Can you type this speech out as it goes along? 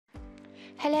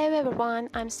Hello everyone,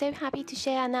 I'm so happy to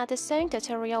share another sewing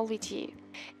tutorial with you.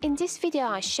 In this video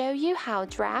I show you how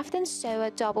to draft and sew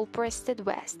a double-breasted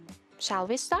vest. Shall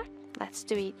we start? Let's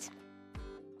do it.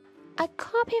 A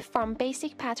copy from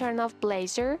basic pattern of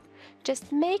blazer.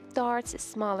 Just make darts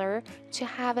smaller to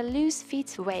have a loose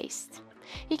fit waist.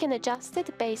 You can adjust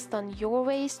it based on your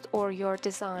waist or your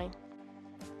design.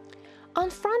 On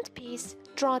front piece,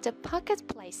 draw the pocket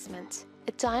placement,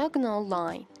 a diagonal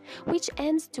line, which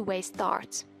ends to waist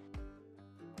dart.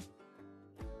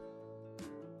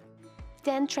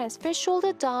 Then transfer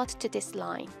shoulder dart to this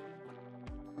line.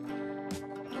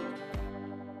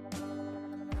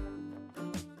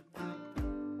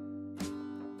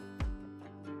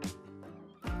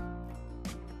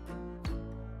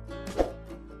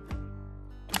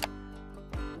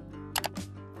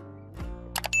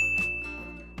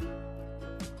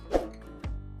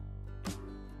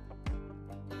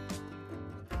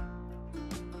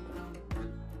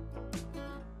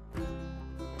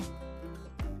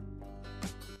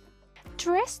 The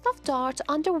rest of dart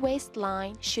on the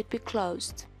waistline should be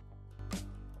closed.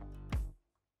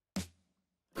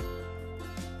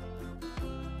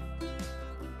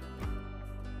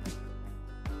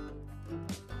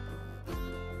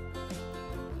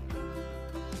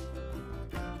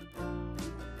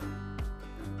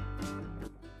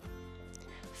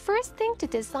 First thing to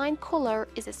design color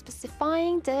is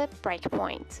specifying the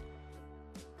breakpoint.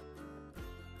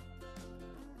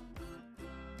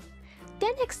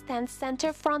 Then extend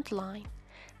center front line.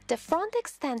 The front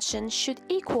extension should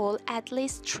equal at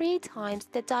least 3 times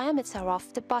the diameter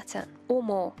of the button or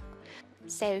more.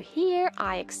 So here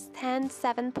I extend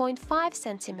 7.5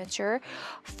 cm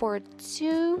for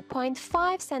 2.5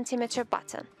 cm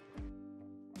button.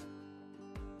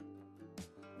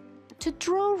 To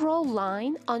draw roll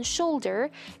line on shoulder,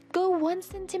 go 1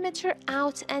 cm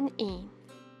out and in.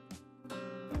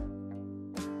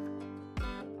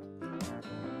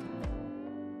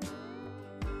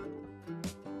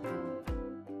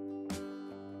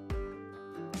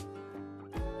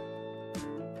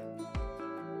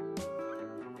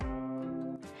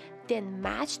 Then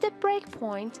match the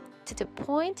breakpoint to the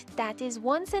point that is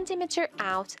 1 cm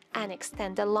out and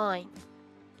extend the line.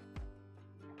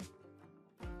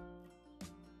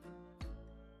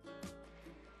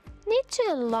 Need to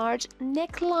enlarge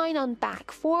neckline on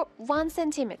back for 1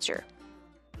 cm.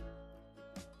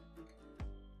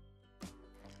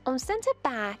 On center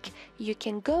back, you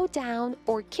can go down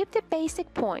or keep the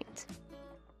basic point.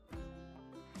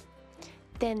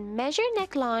 Then measure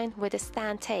neckline with a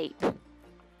stand tape.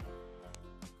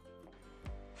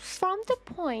 From the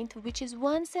point which is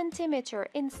 1 cm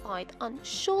inside on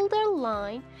shoulder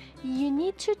line, you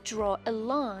need to draw a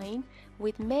line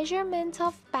with measurement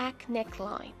of back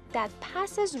neckline that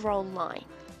passes roll line.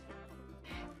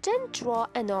 Then draw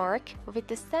an arc with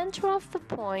the center of the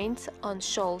point on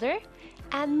shoulder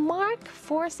and mark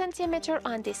 4 cm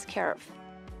on this curve.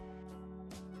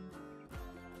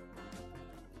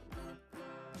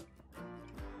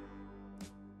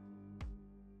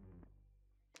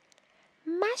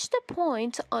 Match the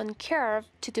point on curve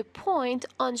to the point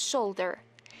on shoulder.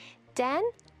 Then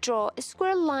draw a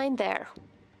square line there.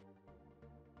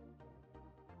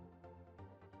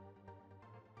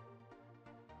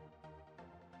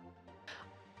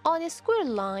 On a square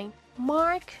line,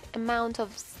 mark amount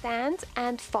of stand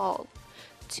and fall.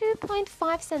 2.5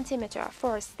 cm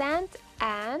for stand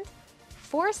and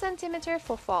 4 cm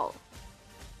for fall.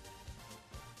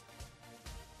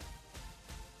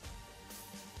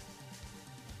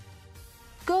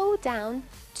 Go down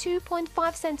 2.5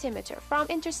 cm from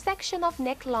intersection of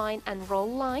neckline and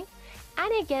roll line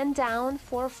and again down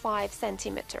for 5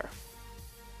 cm.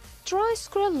 Draw a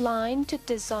square line to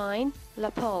design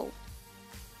lapel.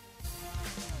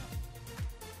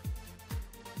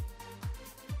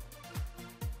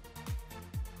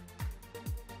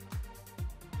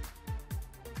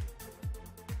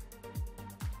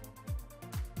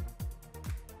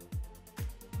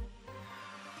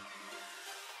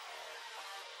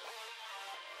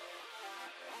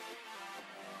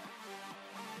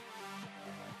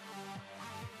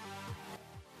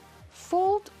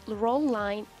 Fold roll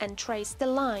line and trace the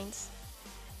lines.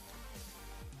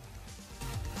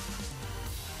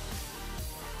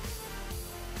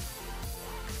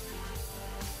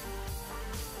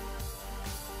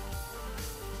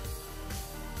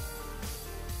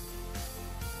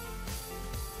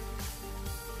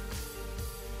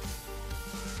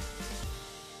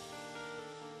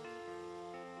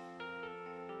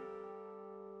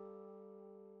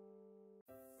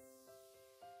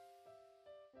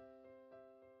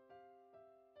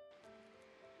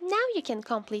 Now you can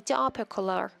complete the upper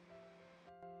collar.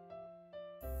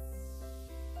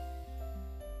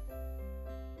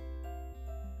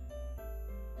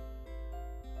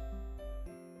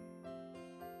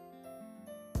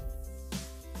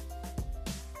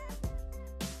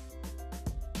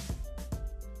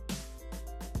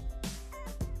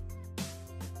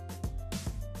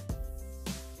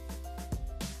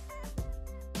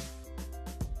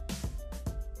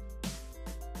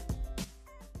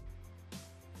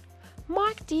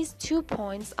 Mark these 2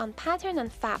 points on pattern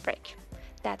and fabric.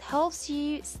 That helps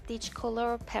you stitch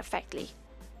color perfectly.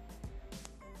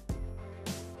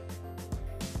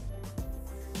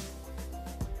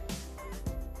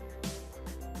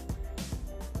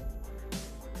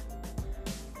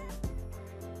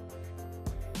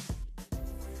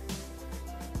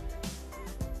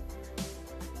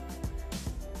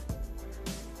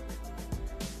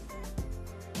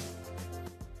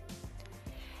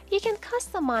 You can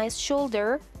customize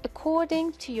shoulder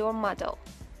according to your model.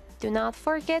 Do not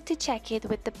forget to check it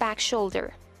with the back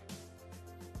shoulder.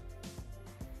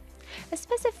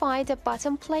 Specify the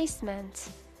button placement.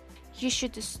 You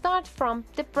should start from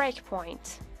the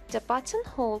breakpoint. The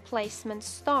buttonhole placement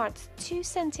starts 2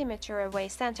 cm away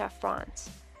center front.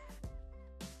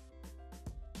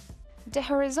 The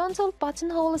horizontal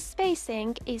buttonhole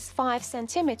spacing is 5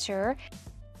 cm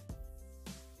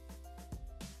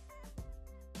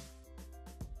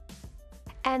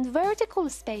and vertical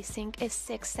spacing is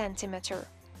 6 cm.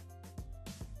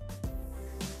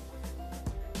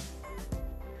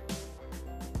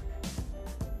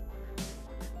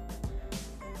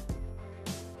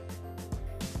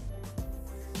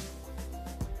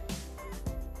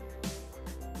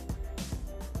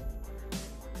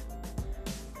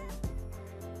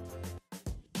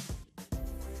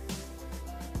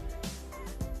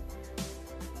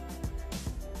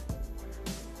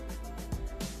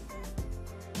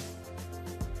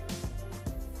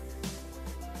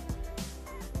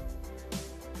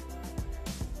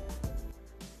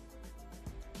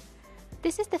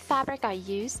 This is the fabric I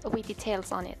use with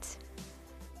details on it.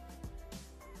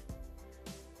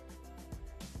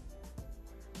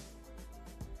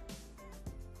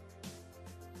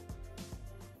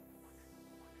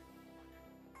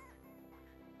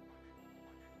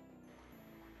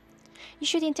 You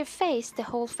should interface the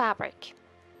whole fabric.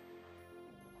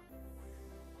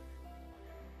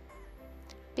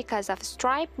 Because of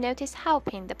stripe, notice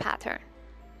help in the pattern.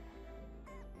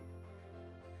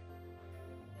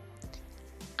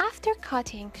 After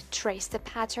cutting, trace the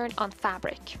pattern on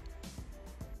fabric.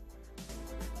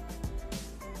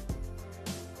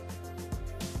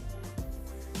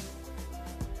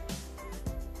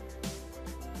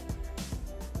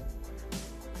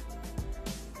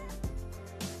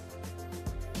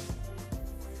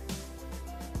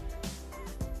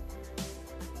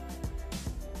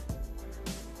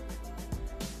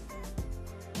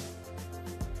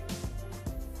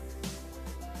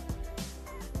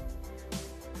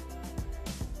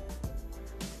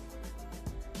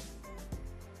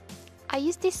 I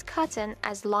use this cotton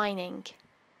as lining.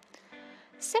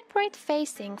 Separate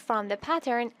facing from the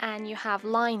pattern and you have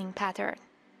lining pattern.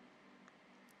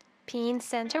 Pin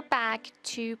center back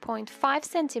 2.5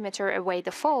 cm away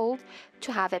the fold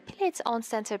to have a pleat on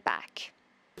center back.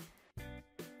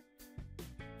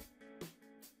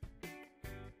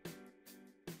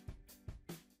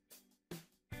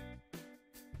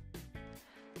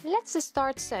 Let's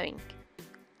start sewing.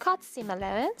 Cut seam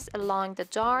allowance along the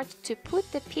dart to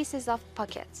put the pieces of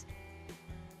pocket.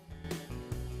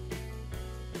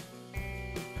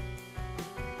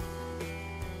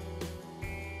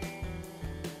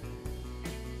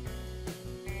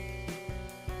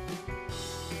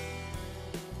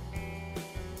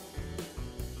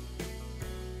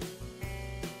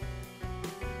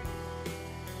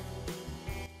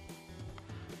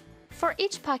 For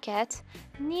each pocket,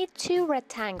 knit 2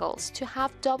 rectangles to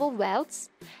have double welts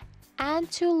and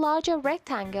 2 larger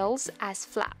rectangles as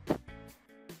flap.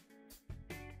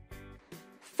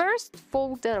 First,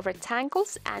 fold the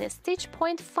rectangles and stitch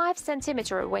 0.5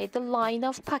 cm away the line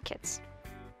of pockets.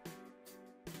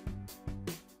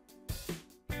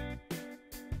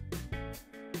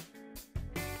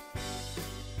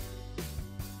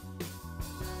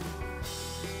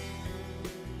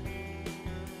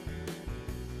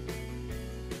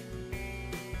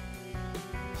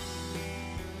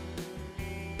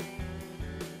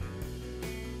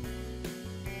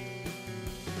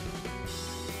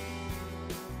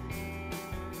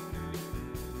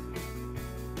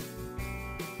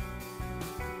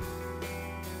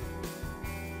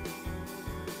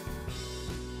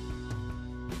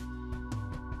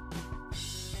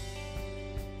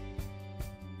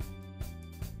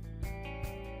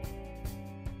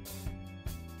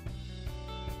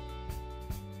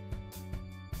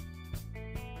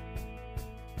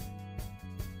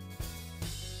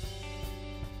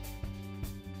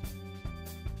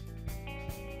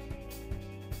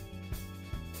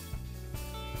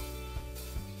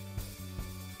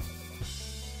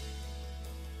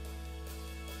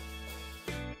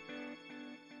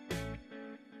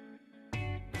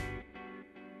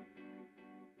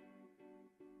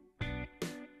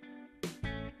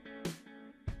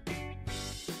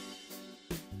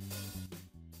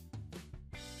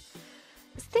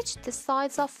 Stitch the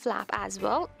sides of flap as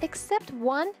well, except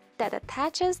one that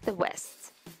attaches the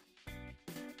waist.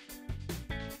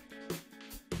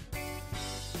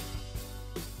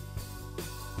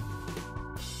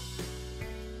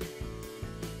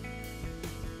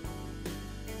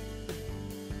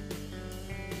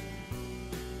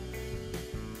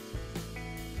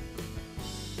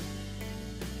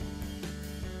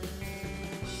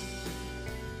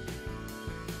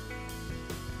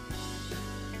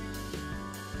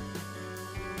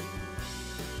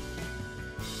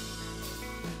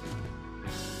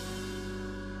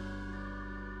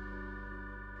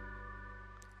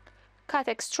 Cut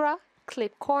extra,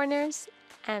 clip corners,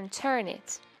 and turn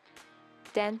it.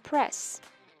 Then press.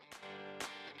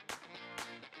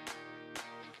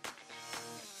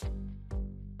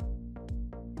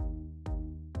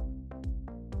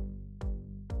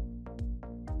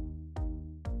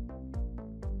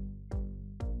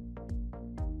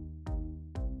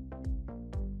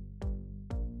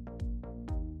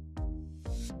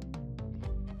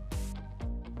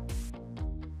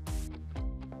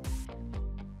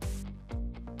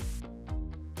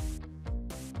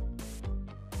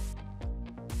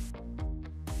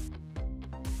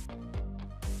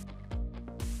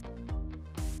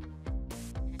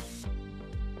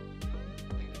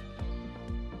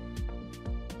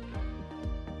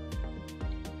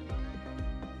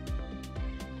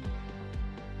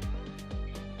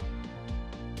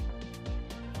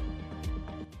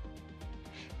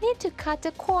 Need to cut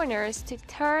the corners to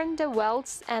turn the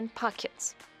welts and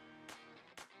pockets.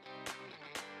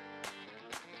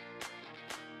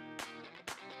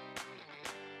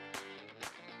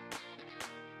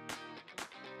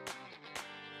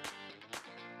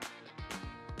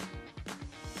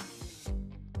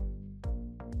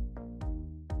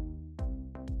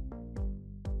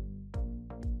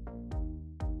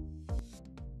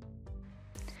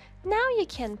 Now you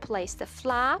can place the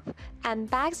flap and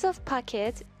bags of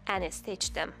pocket and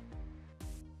stitch them.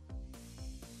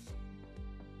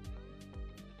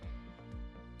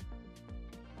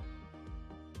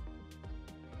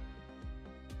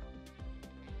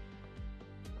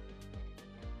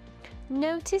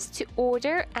 Notice to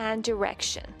order and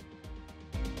direction.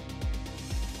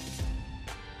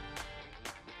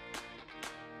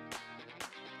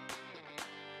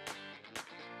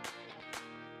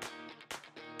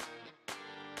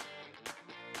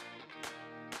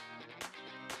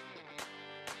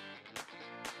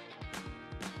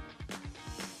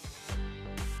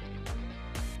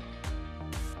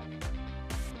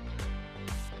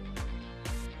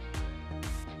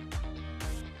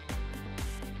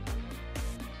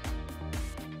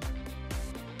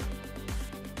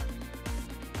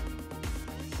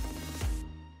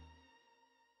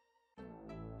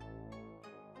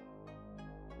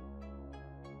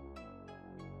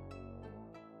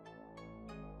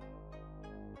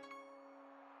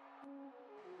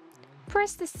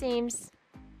 Press the seams.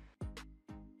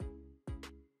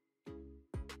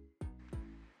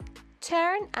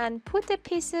 Turn and put the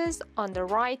pieces on the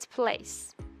right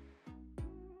place.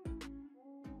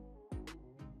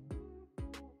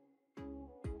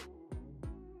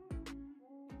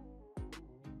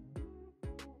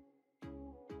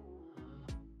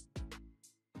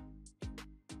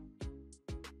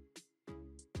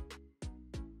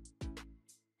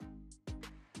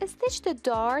 Stitch the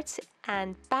darts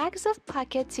and bags of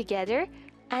pocket together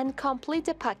and complete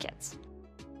the pockets.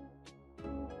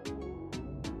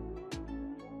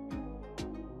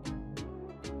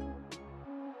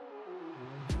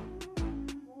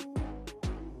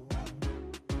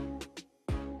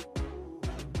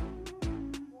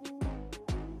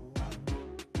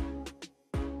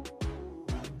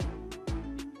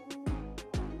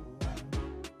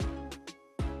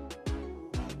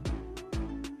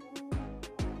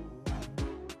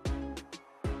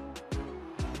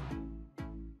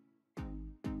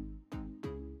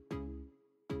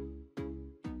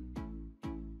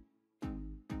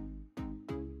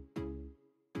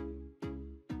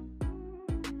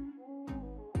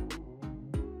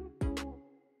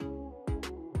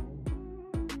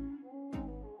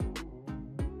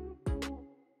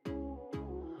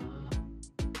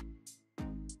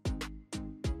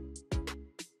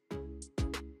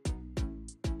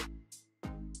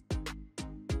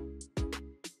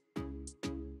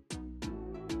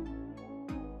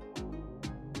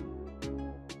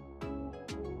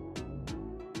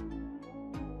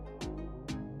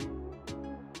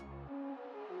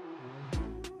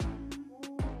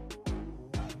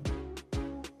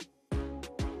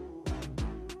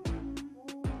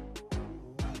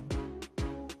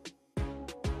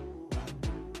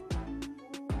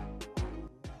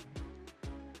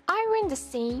 covering the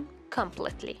seam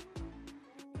completely.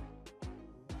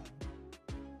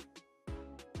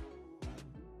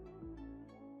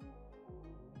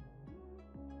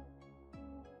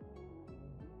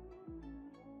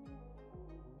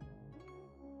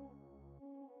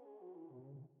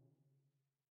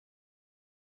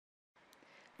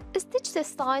 Stitch the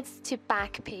sides to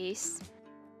back piece.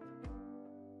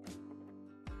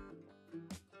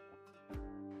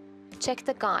 Check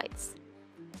the guides.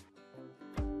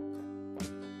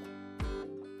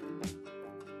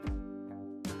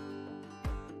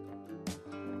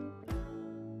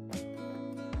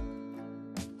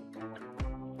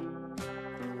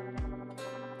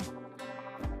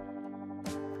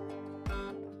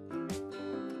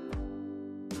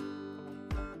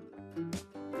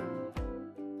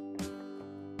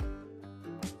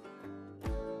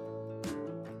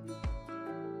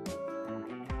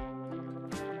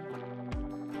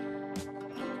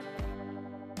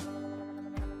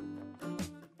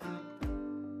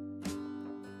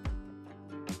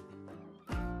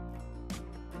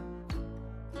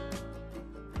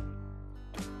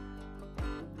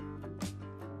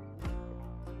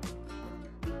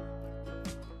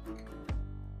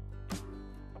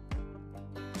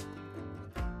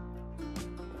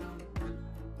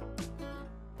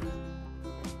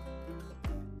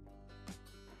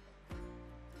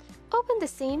 Open the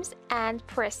seams and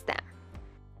press them.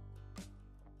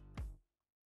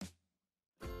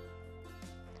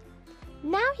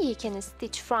 Now you can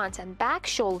stitch front and back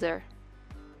shoulder.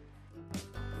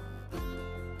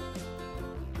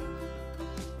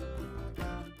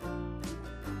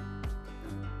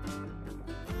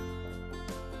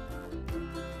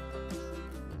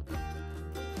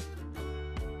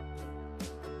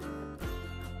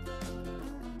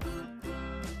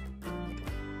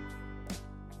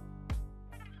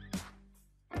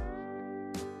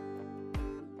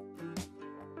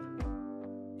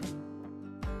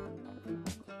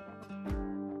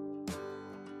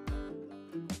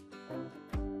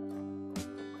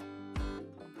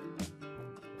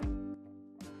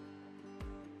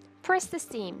 Press the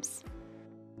seams.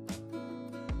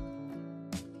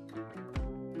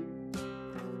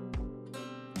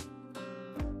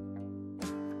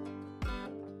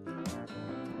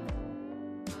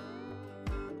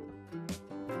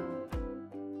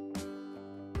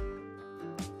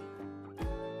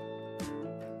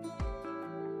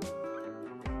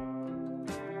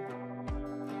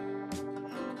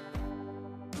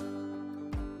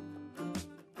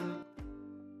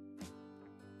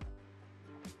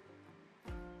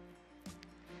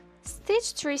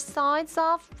 Stitch 3 sides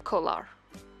of collar.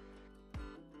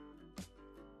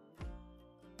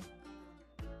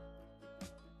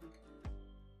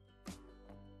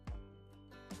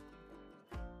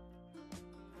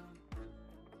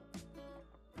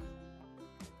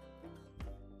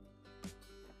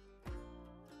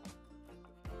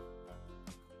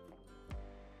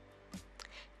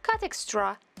 Cut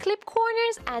extra, clip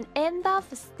corners and end of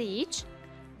stitch,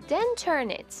 then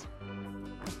turn it.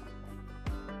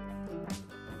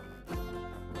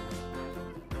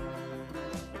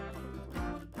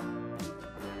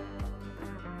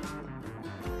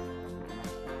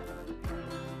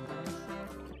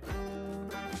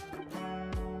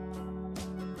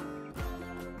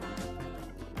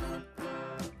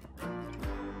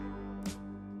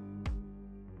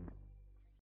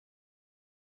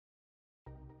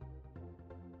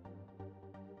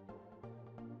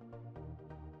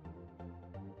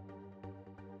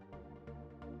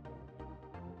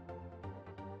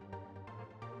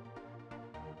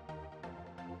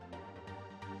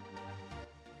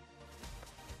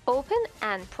 Open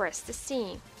and press the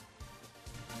seam.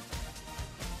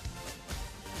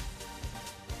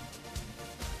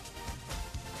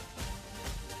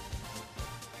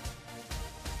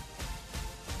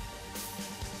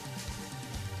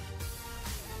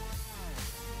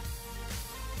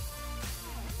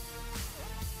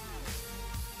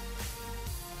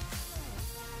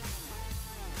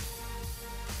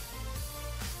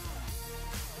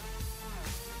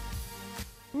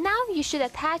 Now you should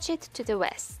attach it to the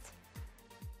vest.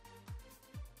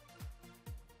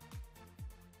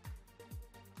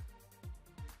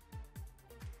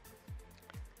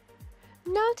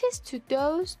 Notice to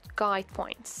those guide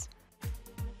points.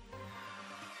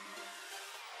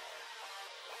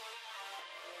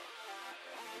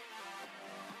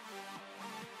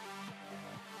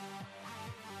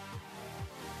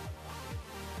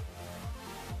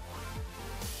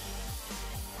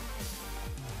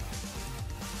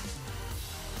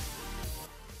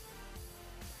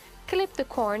 Clip the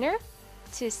corner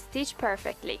to stitch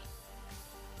perfectly.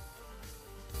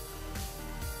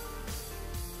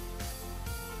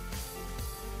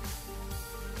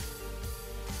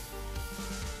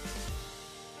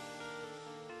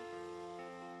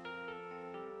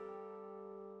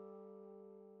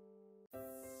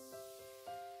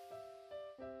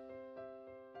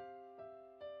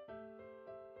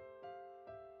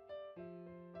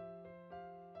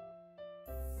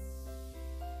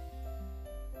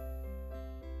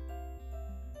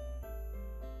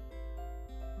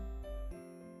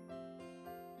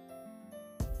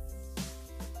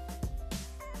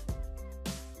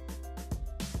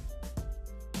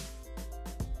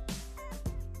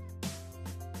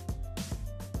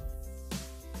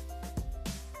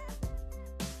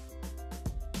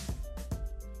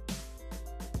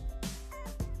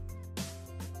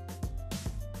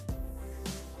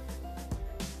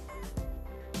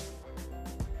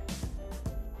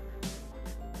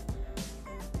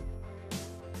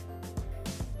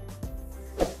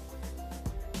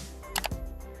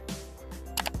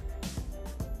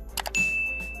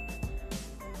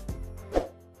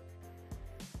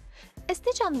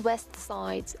 Stitch on west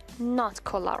sides, not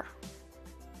collar.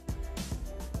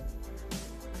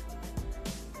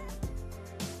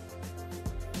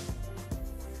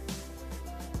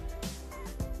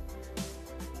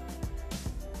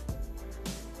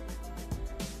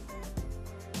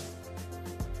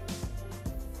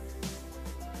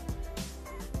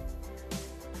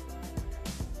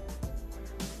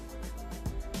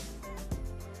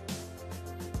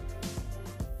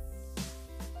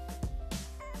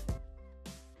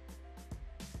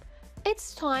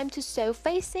 It's time to sew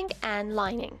facing and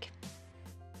lining.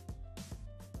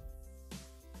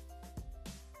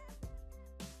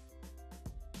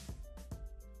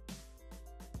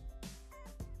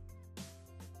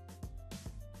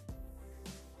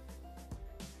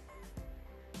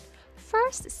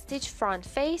 First, stitch front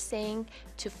facing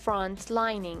to front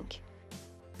lining.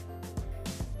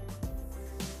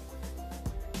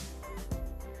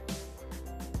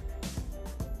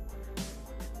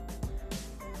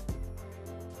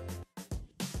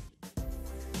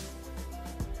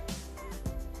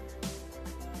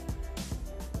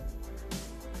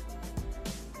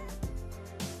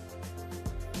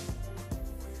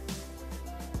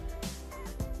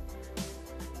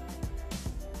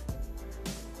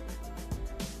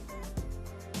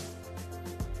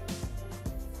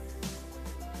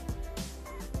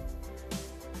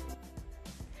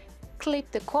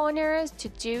 Clip the corners to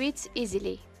do it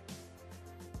easily.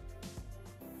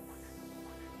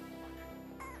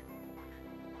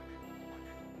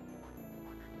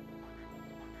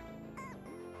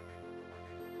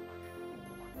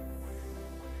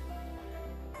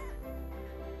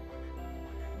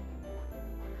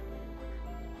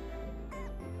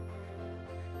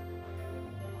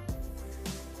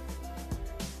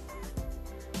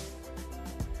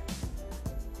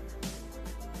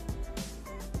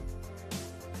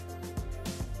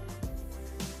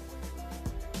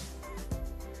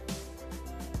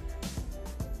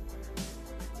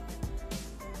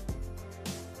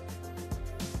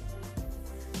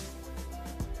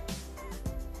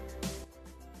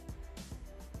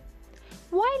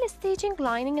 While stitching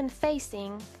lining and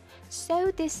facing,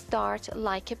 sew this dart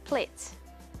like a pleat.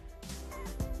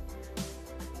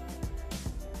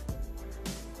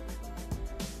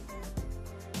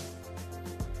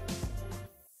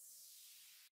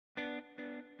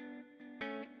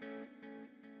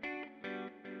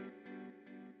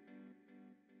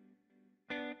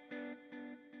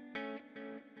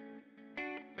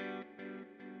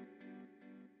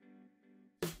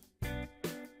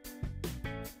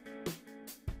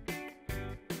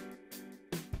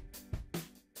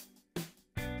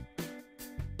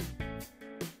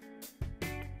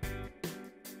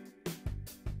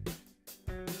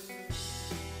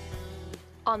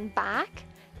 On back,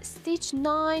 stitch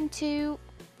 9 to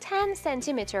 10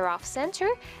 cm off center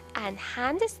and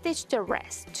hand stitch the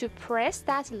rest to press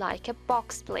that like a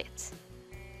box pleat.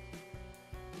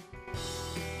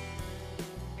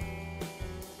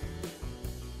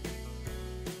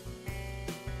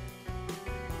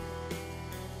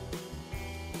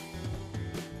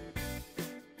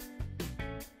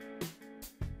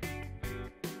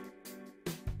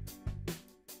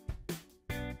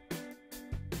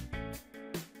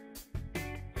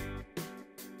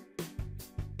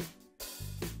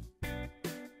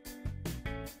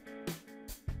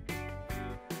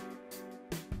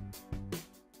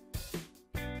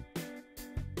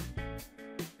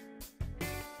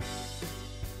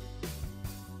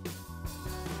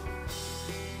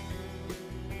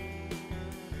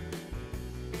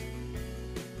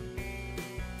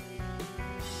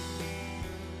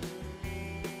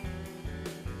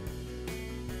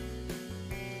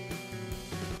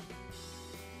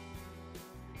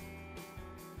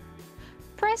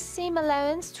 Press seam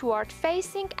allowance toward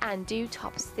facing and do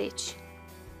top stitch.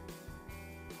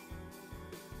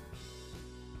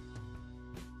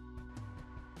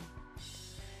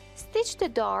 Stitch the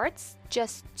darts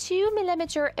just 2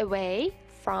 mm away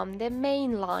from the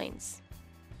main lines.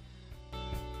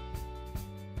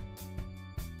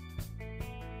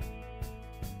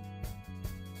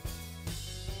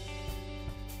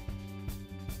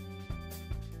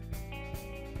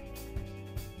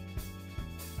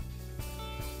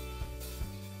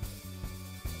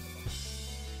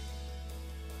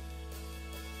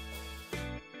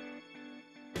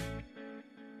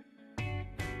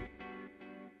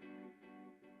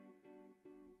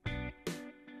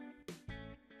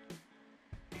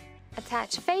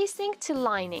 Attach facing to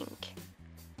lining.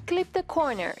 Clip the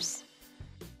corners.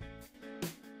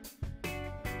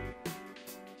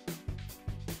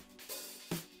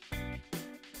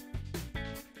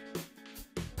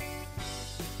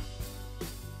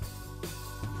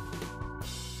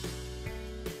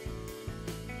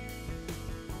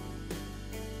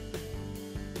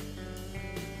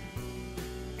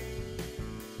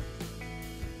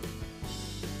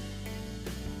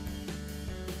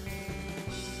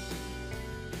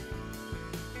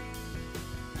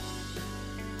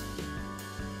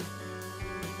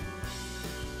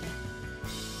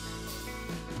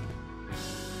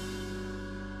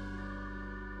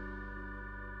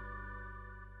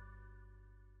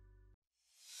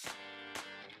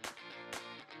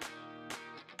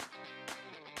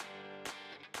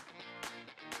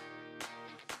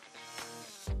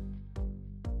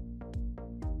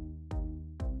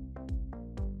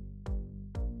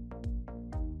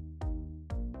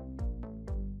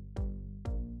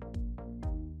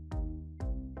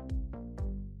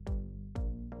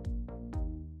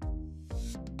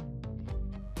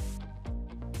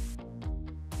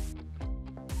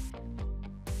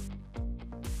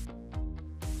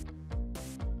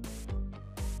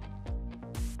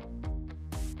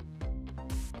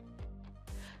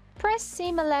 Press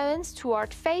seam allowance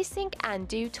toward facing and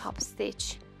do top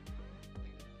stitch.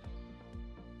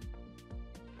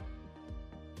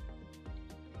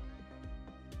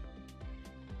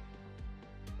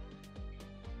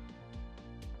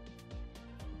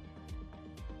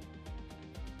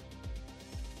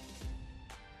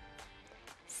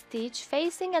 Stitch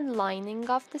facing and lining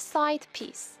of the side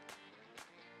piece.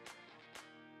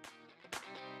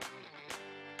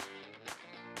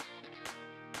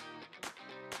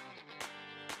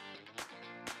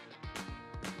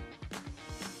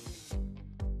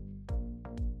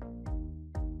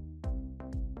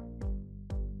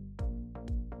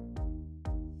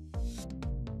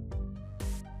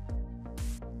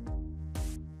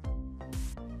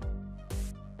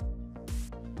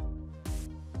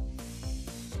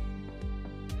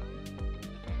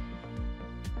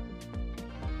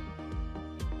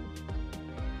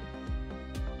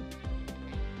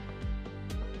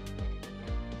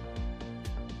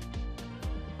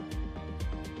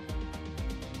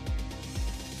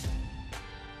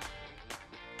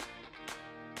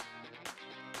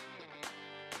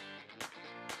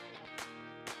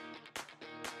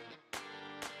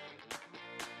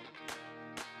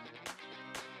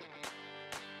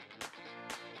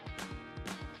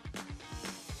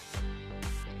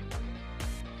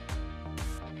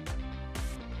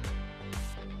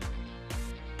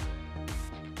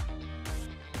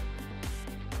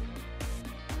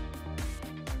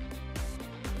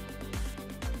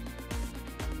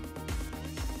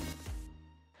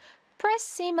 Press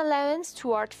seam allowance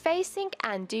toward facing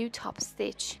and do top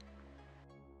stitch.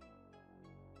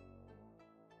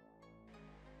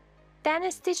 Then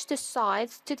stitch the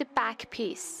sides to the back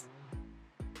piece.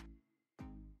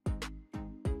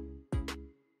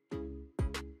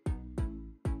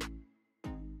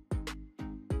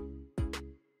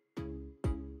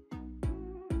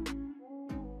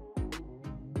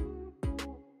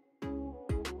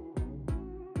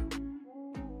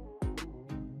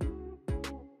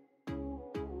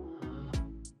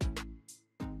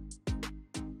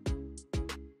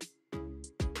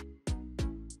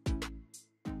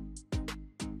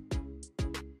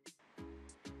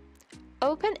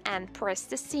 Open and press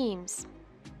the seams.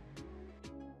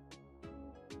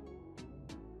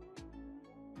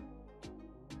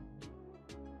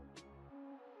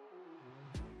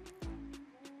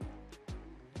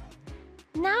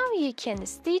 Now you can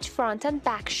stitch front and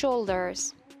back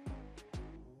shoulders.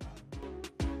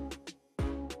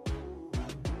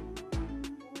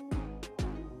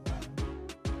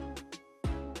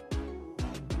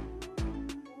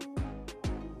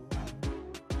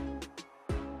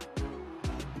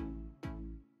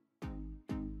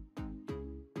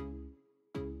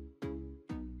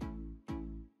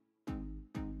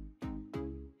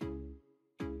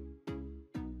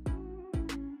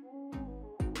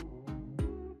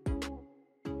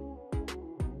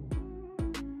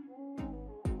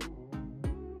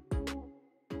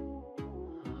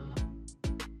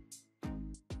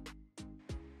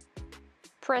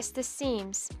 Press the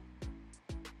seams.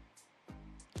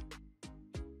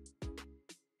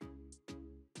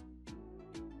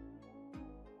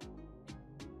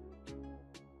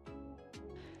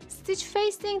 Stitch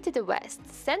facing to the west,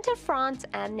 center front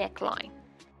and neckline.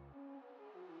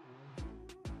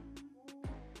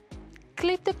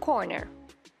 Clip the corner.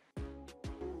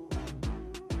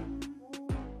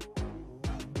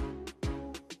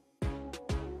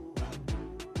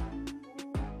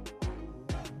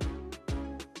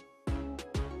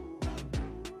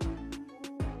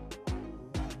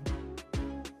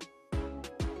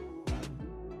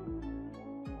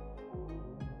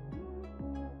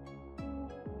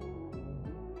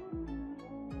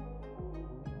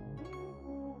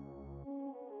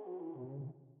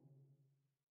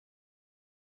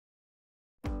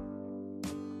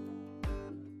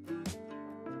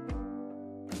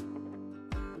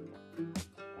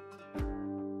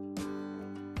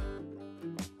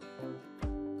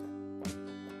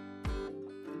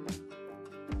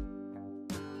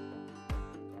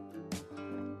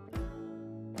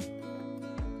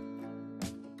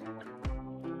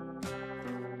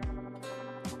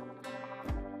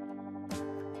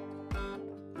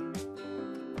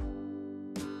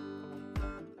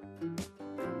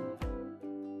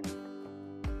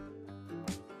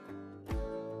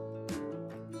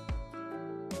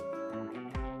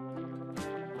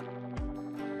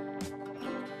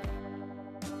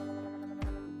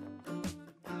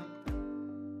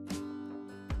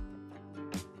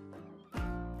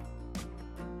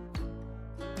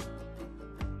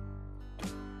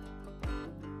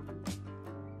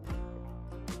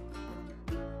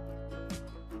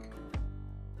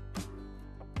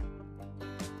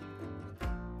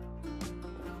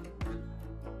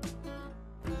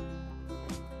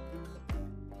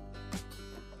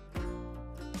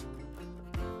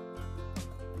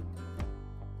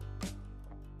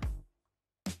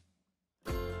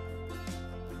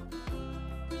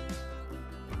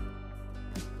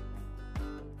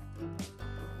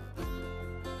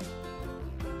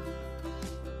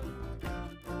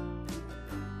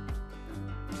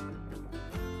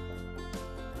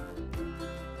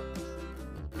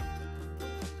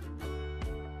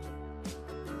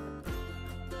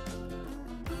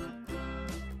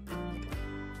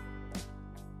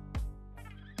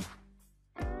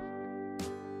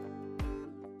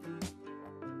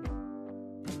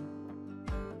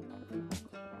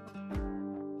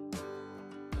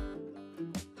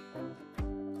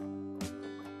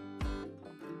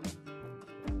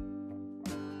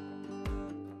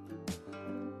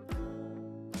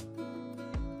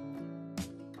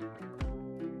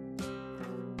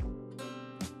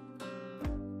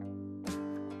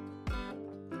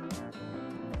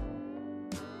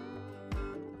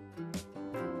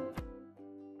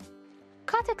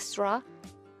 cut extra.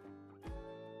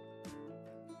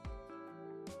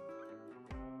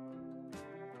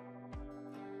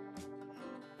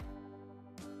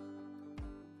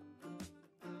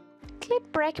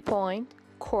 Clip breakpoint,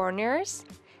 corners,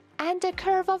 and the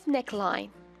curve of neckline.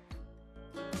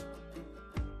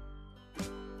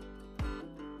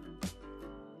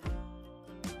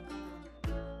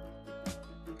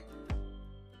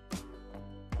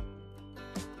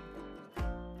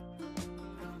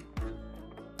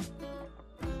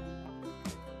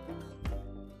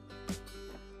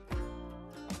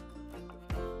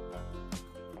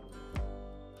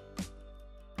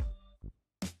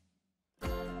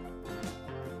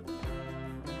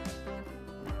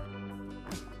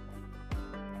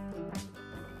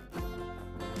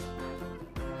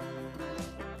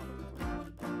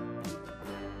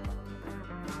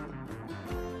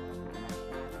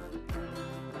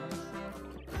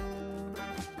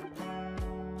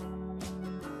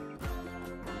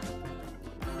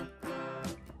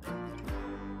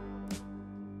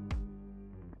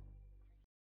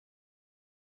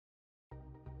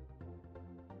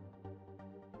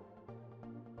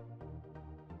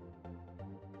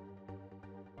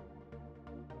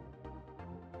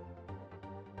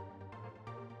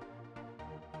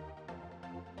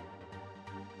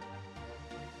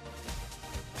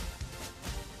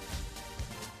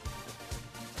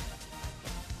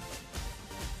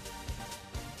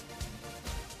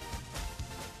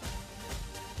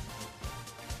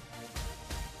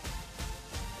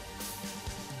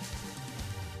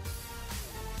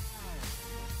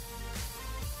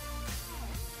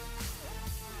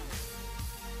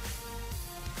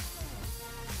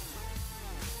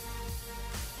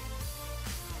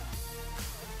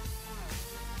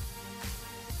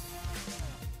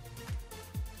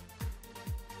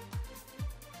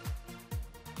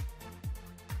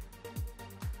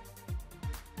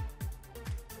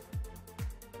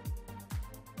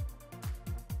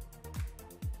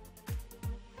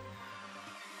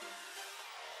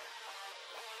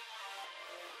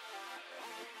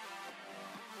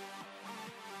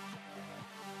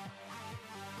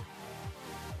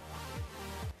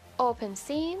 Open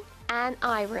seam and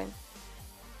iron.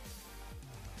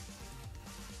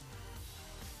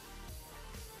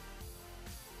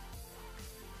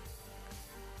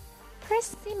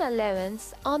 Press seam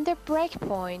allowance on the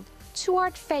breakpoint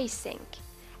toward facing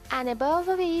and above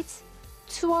of it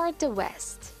toward the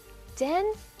west.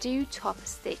 Then do top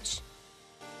stitch.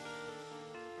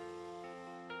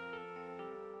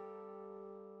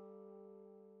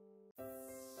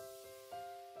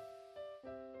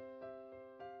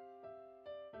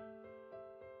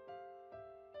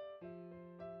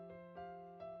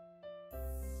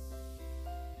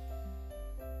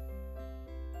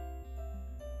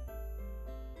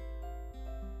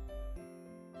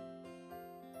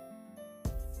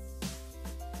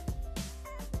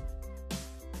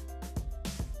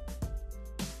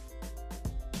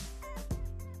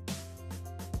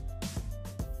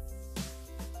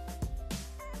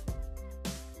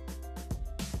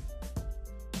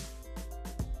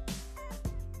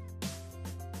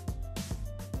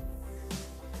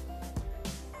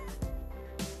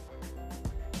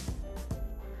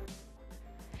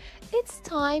 It's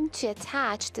time to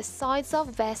attach the sides of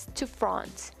vest to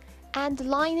front and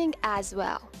lining as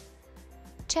well.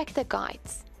 Check the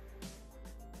guides.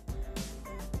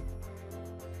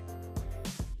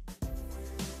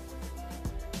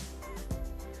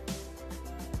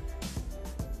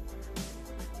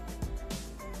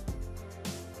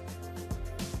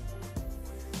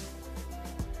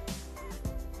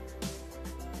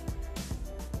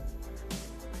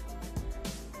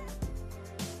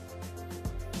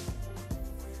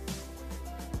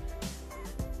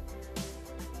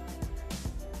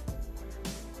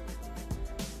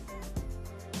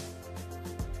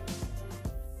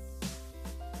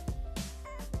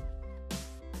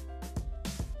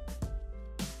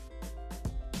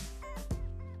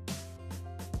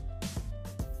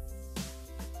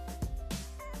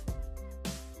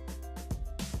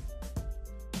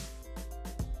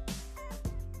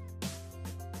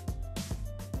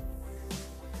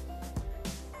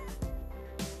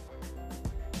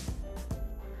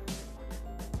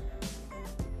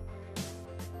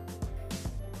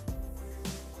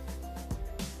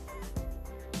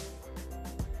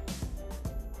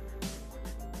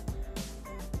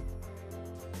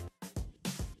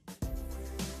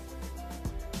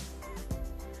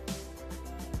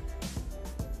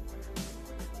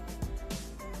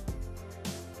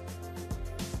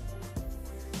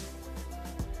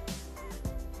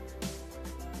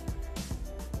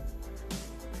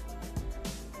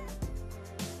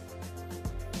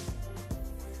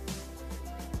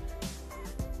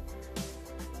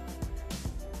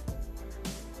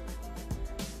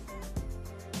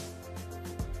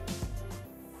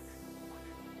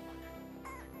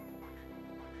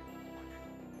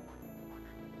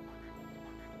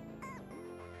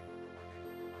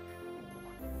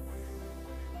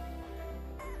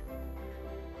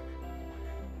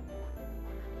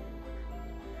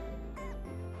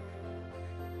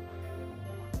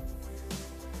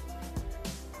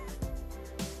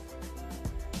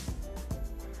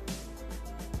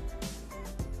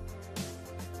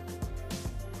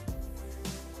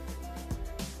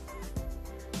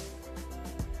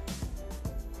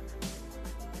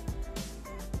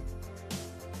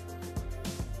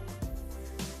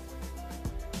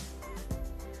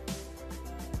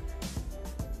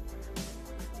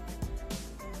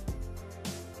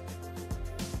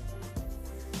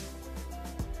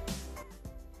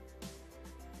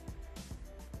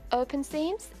 open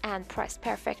seams and press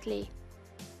perfectly.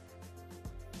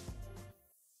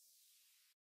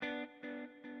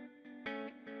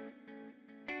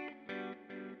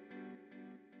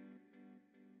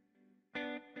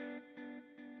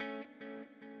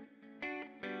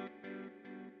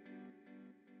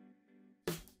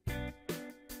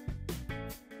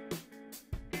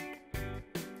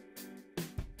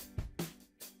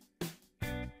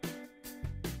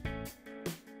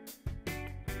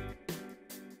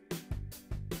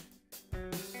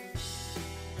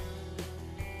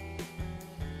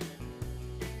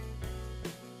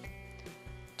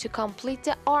 To complete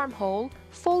the armhole,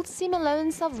 fold seam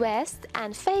allowance of waist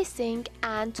and facing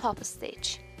and top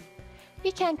stitch.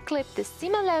 You can clip the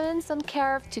seam allowance on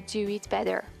curve to do it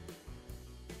better.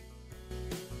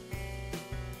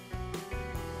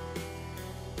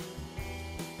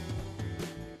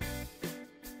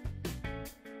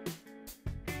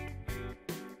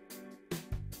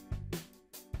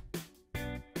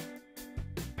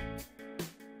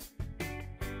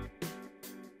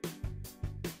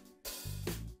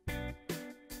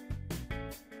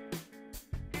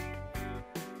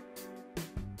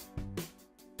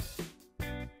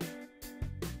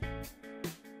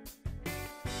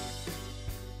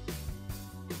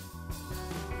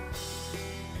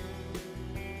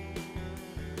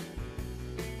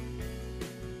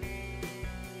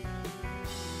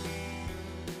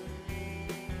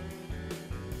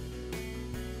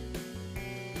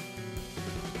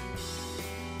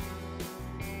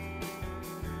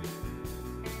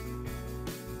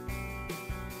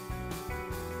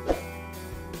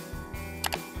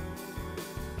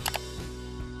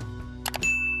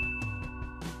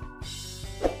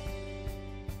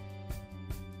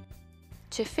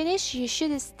 To finish, you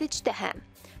should stitch the hem,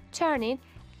 turn it,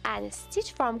 and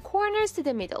stitch from corners to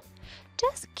the middle.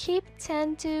 Just keep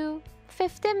 10 to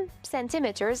 15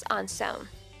 centimeters unsewn.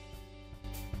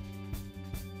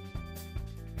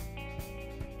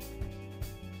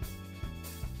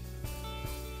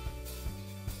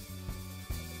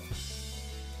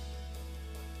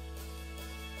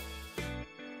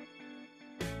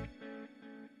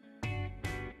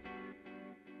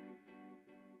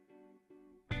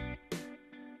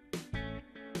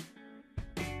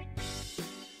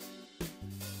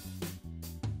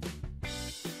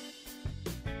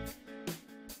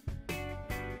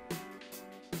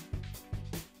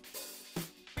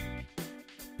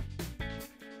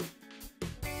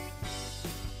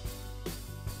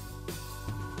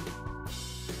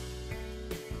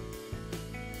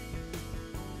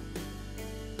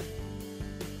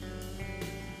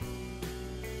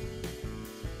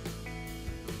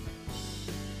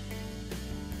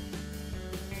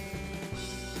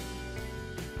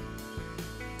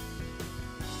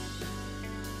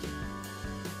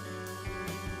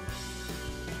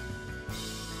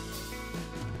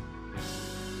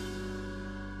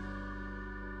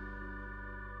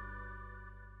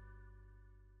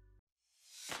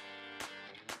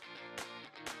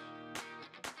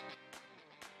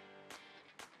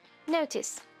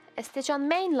 Notice, stitch on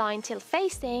main line till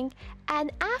facing, and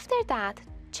after that,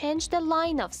 change the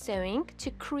line of sewing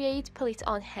to create pleat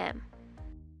on hem.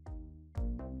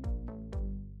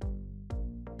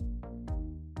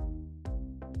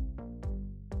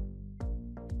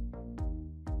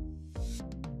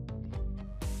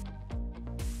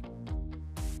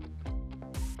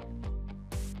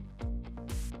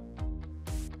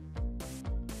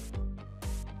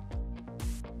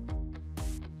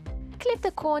 Clip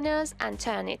the corners and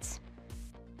turn it.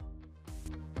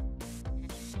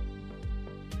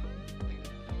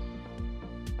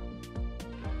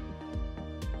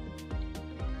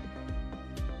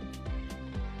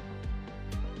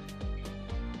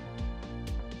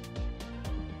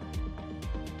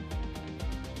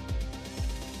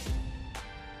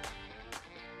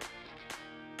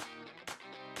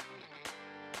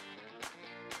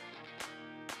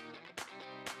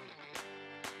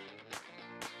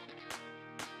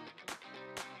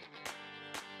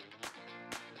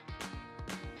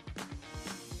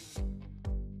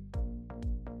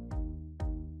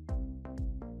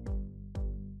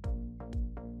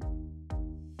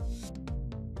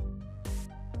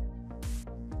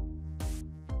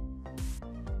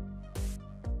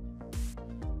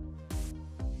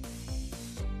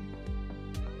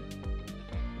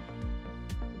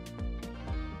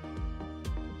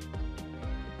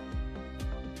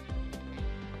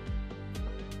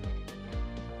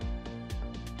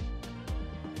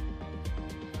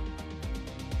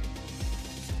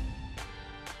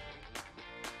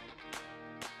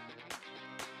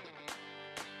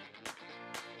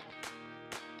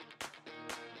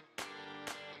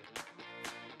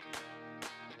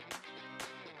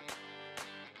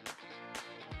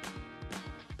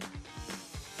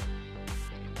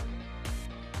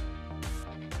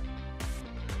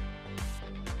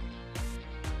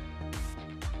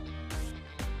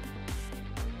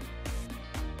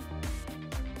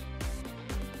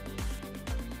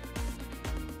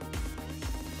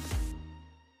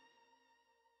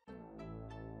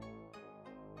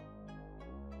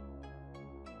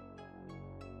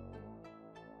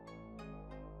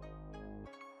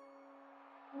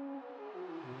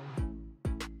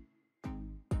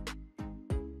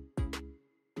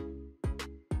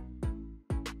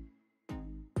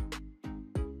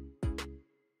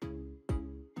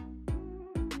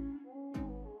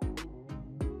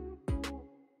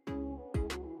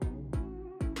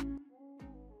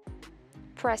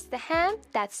 Press the hem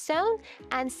that's sewn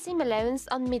and seam allowance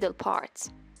on middle part.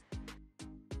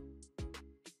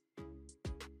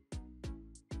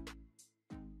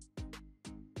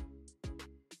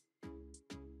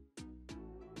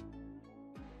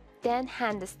 Then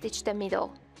hand stitch the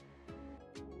middle.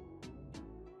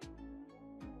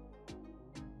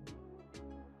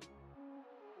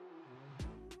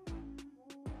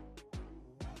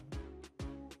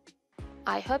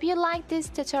 I hope you liked this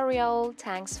tutorial.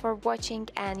 Thanks for watching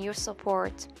and your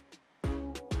support.